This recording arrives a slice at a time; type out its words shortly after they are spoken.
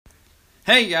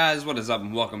Hey guys, what is up,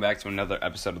 and welcome back to another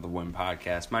episode of the Win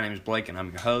Podcast. My name is Blake, and I'm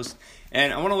your host,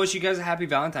 and I want to wish you guys a happy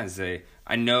Valentine's Day.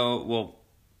 I know,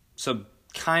 so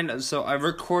I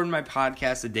record my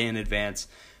podcast a day in advance,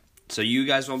 so you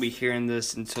guys won't be hearing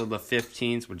this until the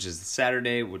 15th, which is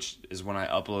Saturday, which is when I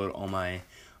upload all my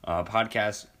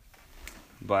podcasts.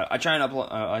 But I try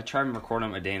and record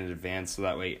them a day in advance, so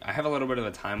that way I have a little bit of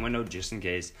a time window just in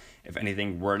case if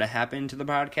anything were to happen to the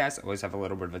podcast. I always have a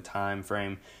little bit of a time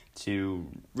frame to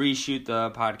reshoot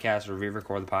the podcast or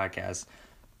re-record the podcast.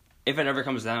 If it ever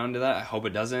comes down to that, I hope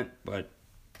it doesn't, but,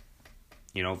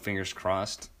 fingers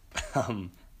crossed. I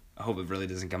hope it really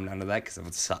doesn't come down to that because it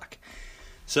would suck.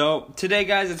 So today,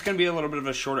 guys, it's going to be a little bit of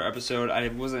a shorter episode. I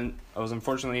was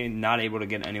unfortunately not able to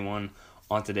get anyone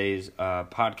on today's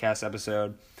podcast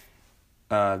episode.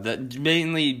 That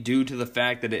mainly due to the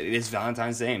fact that it is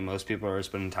Valentine's Day and most people are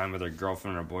spending time with their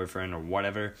girlfriend or boyfriend or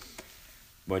whatever,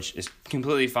 which is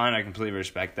completely fine. I completely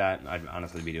respect that. I'd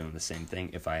honestly be doing the same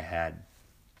thing if I had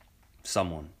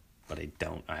someone, but I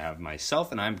don't. I have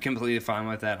myself, and I'm completely fine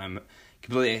with that. I'm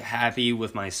completely happy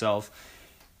with myself.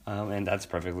 And that's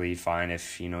perfectly fine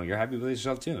if, you're happy with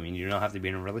yourself too. I mean, you don't have to be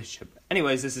in a relationship.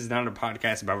 Anyways, this is not a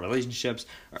podcast about relationships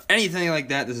or anything like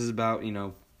that. This is about,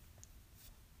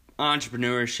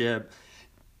 entrepreneurship,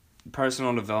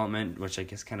 personal development, which I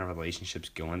guess kind of relationships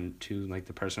go into, like,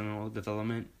 the personal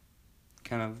development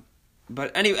kind of.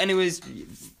 But anyways,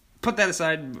 put that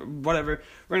aside, whatever.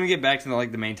 We're going to get back to,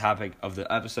 the main topic of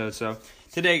the episode. So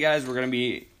today, guys, I'm going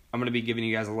to be giving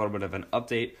you guys a little bit of an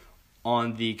update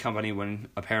on the company Win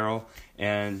Apparel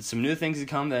and some new things to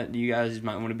come that you guys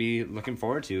might want to be looking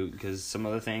forward to because some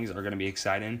other things are going to be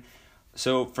exciting.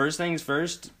 So first things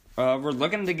first, we're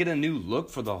looking to get a new look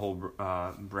for the whole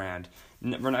brand.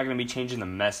 We're not going to be changing the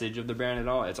message of the brand at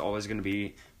all. It's always going to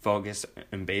be focused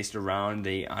and based around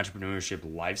the entrepreneurship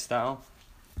lifestyle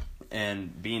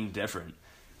and being different.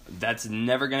 That's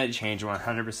never going to change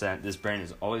 100%. This brand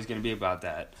is always going to be about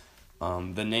that.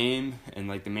 The name and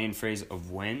the main phrase of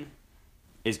win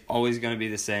is always going to be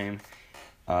the same.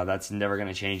 That's never going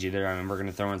to change either. I mean, we're going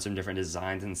to throw in some different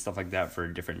designs and stuff like that for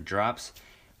different drops.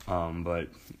 But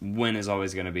win is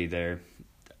always going to be there.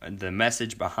 The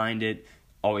message behind it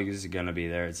always is going to be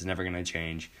there. It's never going to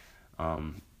change.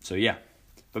 So yeah.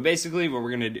 But basically what we're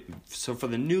going to do, so for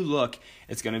the new look,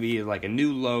 it's going to be like a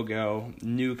new logo,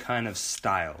 new kind of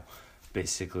style.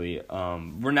 Basically,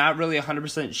 we're not really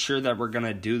 100% sure that we're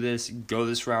going to go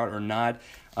this route or not.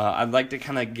 I'd like to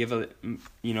kind of give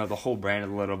the whole brand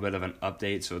a little bit of an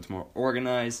update so it's more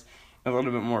organized, a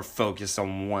little bit more focused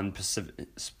on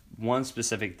one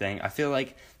specific thing. I feel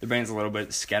like the brand's a little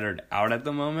bit scattered out at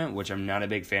the moment, which I'm not a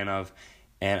big fan of.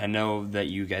 And I know that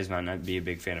you guys might not be a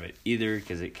big fan of it either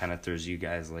because it kind of throws you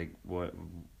guys like, what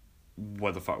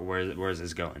the fuck, where is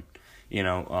this going?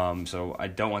 So I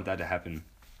don't want that to happen.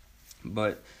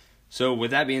 But so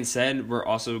with that being said, we're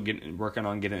also working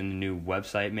on getting a new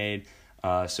website made.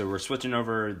 So we're switching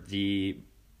over the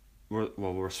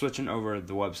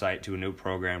website to a new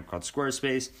program called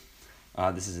Squarespace.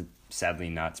 This is sadly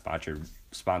not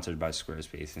sponsored by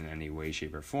Squarespace in any way,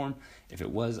 shape, or form. If it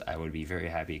was, I would be very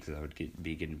happy because I would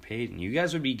be getting paid, and you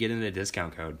guys would be getting the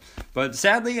discount code. But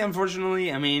sadly,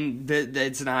 unfortunately, I mean,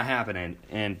 it's not happening,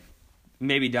 and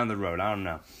maybe down the road, I don't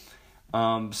know.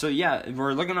 So yeah,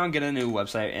 we're looking on getting a new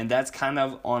website, and that's kind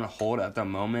of on hold at the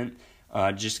moment,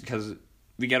 just because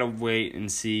we gotta wait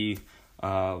and see,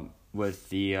 with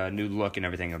the new look and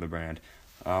everything of the brand.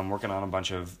 Working on a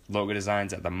bunch of logo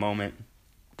designs at the moment,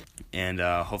 and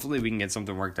hopefully we can get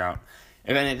something worked out.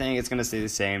 If anything, it's gonna stay the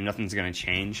same. Nothing's gonna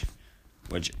change,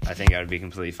 which I think I would be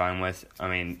completely fine with. I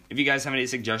mean, if you guys have any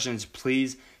suggestions,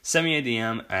 please send me a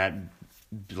DM at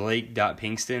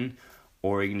blake.pinkston.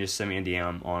 Or you can just send me a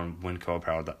DM on Winco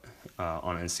Apparel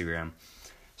on Instagram.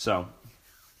 So,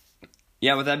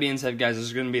 yeah, with that being said, guys,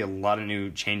 there's going to be a lot of new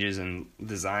changes and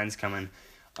designs coming.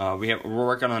 We're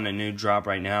working on a new drop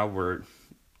right now.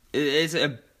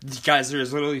 Guys,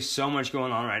 there's literally so much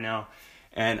going on right now.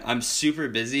 And I'm super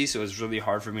busy, so it's really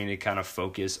hard for me to kind of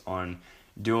focus on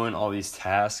doing all these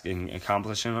tasks and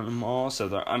accomplishing them all.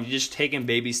 So I'm just taking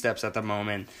baby steps at the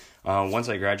moment. Once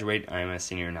I graduate, I am a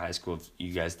senior in high school, if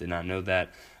you guys did not know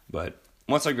that. But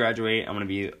once I graduate, I'm going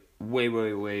to be way,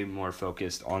 way, way more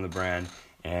focused on the brand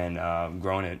and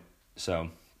growing it. So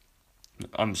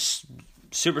I'm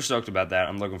super stoked about that.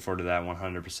 I'm looking forward to that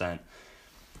 100%.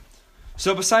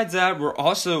 So besides that, we're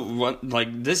also,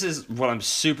 this is what I'm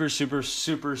super, super,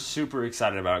 super, super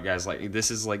excited about, guys. This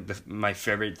is, my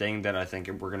favorite thing that I think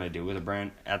we're going to do with the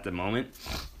brand at the moment.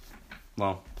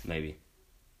 Well, maybe.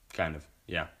 Kind of.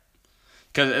 Yeah.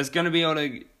 because it's gonna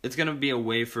be a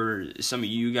way for some of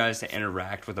you guys to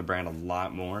interact with the brand a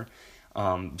lot more.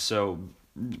 So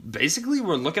basically,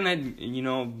 we're looking at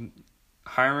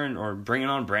hiring or bringing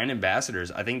on brand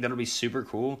ambassadors. I think that'll be super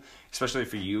cool, especially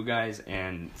for you guys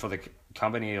and for the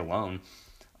company alone.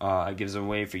 It gives a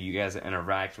way for you guys to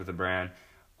interact with the brand.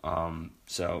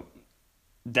 So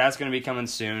that's going to be coming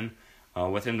soon,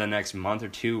 within the next month or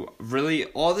two. Really,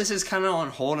 all this is kind of on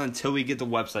hold until we get the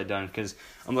website done, because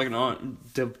I'm looking on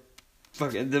the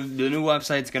new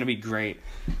website's going to be great.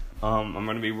 I'm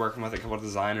going to be working with a couple of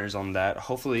designers on that.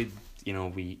 Hopefully,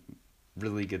 we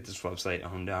really get this website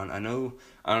honed down. I know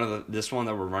this one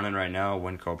that we're running right now,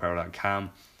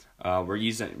 wincoapparel.com.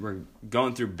 We're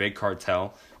going through Big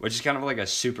Cartel, which is kind of like a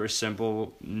super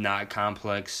simple, not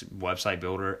complex website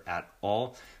builder at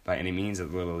all by any means.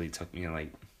 It literally took me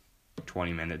like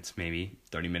 20 minutes, maybe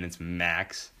 30 minutes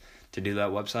max to do that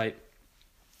website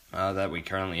that we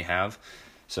currently have.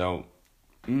 So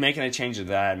making a change to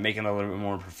that, making it a little bit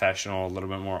more professional, a little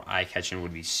bit more eye-catching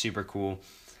would be super cool.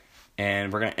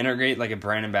 And we're going to integrate like a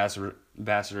brand ambassador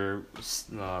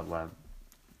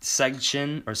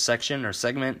section or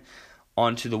segment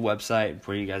onto the website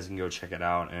where you guys can go check it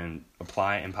out and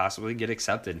apply and possibly get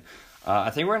accepted.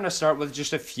 I think we're going to start with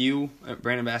just a few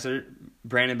brand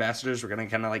ambassadors. We're going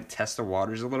to kind of like test the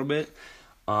waters a little bit.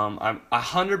 I'm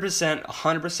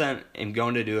 100% am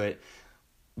going to do it.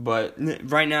 But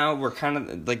right now, we're kind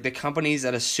of like the company's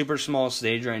at a super small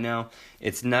stage right now.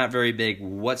 It's not very big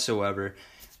whatsoever.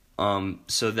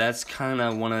 So that's kind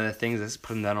of one of the things that's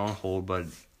putting that on hold. But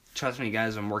trust me,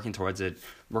 guys, I'm working towards it.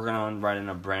 Working on writing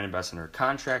a brand ambassador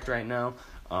contract right now.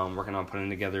 Working on putting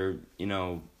together,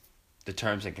 the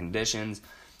terms and conditions.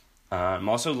 I'm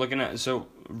also looking at, so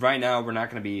right now we're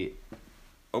not going to be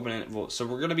opening, so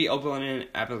we're going to be opening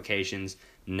applications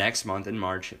next month in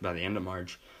March, by the end of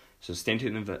March. So stay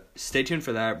tuned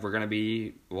for that. We're going to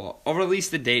be, I'll release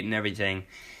the date and everything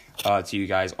to you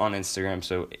guys on Instagram.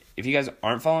 So if you guys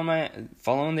aren't following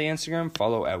the Instagram,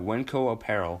 follow at Winco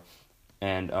Apparel.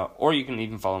 And or you can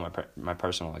even follow my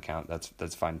personal account.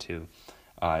 That's fine too.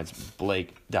 It's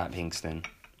Blake.Pinkston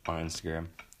on Instagram.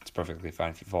 It's perfectly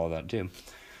fine if you follow that too.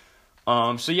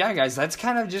 So yeah, guys, that's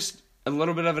kind of just a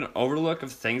little bit of an overlook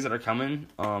of things that are coming.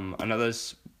 I know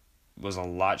this was a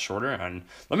lot shorter, and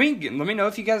let me know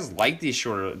if you guys like these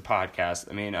shorter podcasts.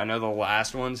 I mean, I know the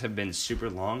last ones have been super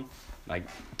long, like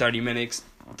 30 minutes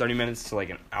to like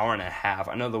an hour and a half.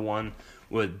 I know the one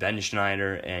with Ben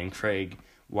Schneider and Craig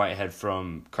Whitehead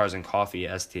from Cars and Coffee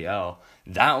STL,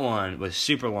 that one was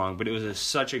super long, but it was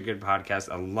such a good podcast.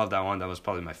 I love that one. That was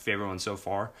probably my favorite one so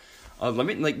far.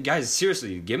 Guys,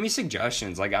 seriously, give me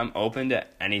suggestions. Like, I'm open to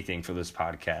anything for this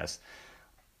podcast.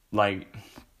 Like,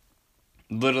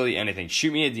 literally anything.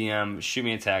 Shoot me a DM, shoot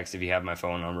me a text if you have my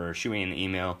phone number, shoot me an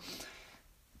email.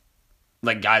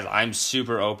 Like, guys, I'm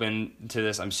super open to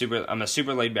this. I'm a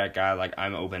super laid back guy. Like,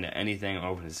 I'm open to anything. I'm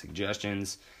open to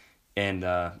suggestions. And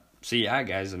so yeah,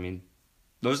 guys, I mean,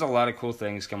 there's a lot of cool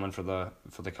things coming for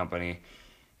the company,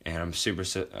 and I'm super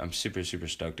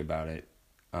stoked about it.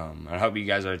 I hope you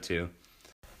guys are too.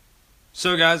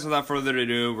 So guys, without further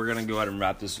ado, we're gonna go ahead and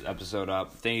wrap this episode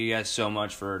up. Thank you guys so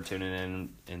much for tuning in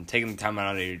and taking the time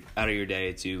out of your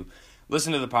day to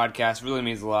listen to the podcast. It really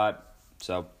means a lot.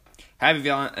 So happy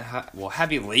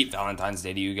late Valentine's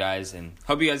Day to you guys, and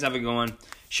hope you guys have a good one.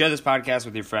 Share this podcast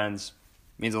with your friends.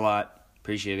 It means a lot.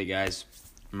 Appreciate it, guys.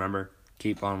 Remember,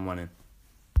 keep on winning.